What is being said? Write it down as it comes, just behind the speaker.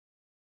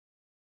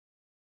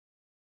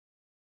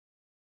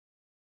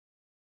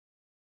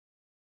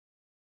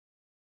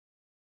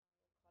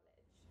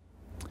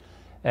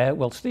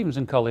Well,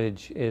 Stephenson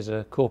College is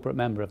a corporate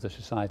member of the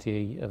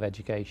Society of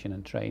Education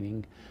and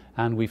Training,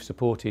 and we've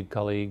supported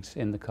colleagues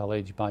in the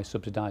college by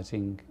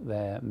subsidising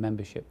their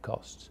membership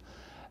costs.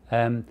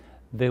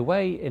 The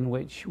way in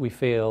which we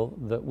feel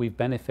that we've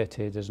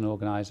benefited as an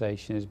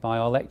organisation is by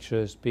our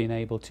lecturers being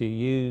able to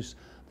use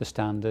the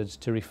standards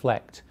to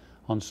reflect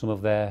on some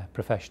of their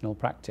professional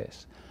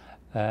practice.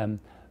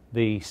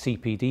 The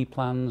CPD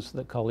plans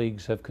that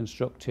colleagues have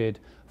constructed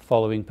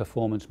following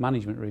performance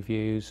management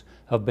reviews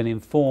have been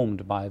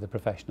informed by the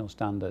professional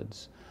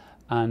standards,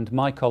 and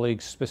my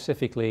colleagues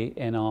specifically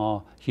in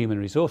our human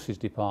resources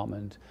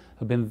department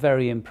have been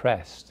very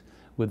impressed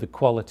with the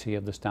quality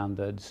of the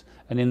standards,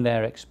 and in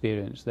their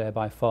experience they're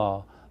by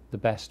far the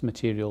best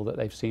material that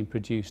they've seen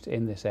produced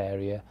in this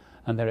area,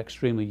 and they're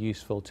extremely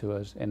useful to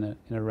us in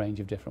a range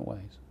of different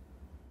ways.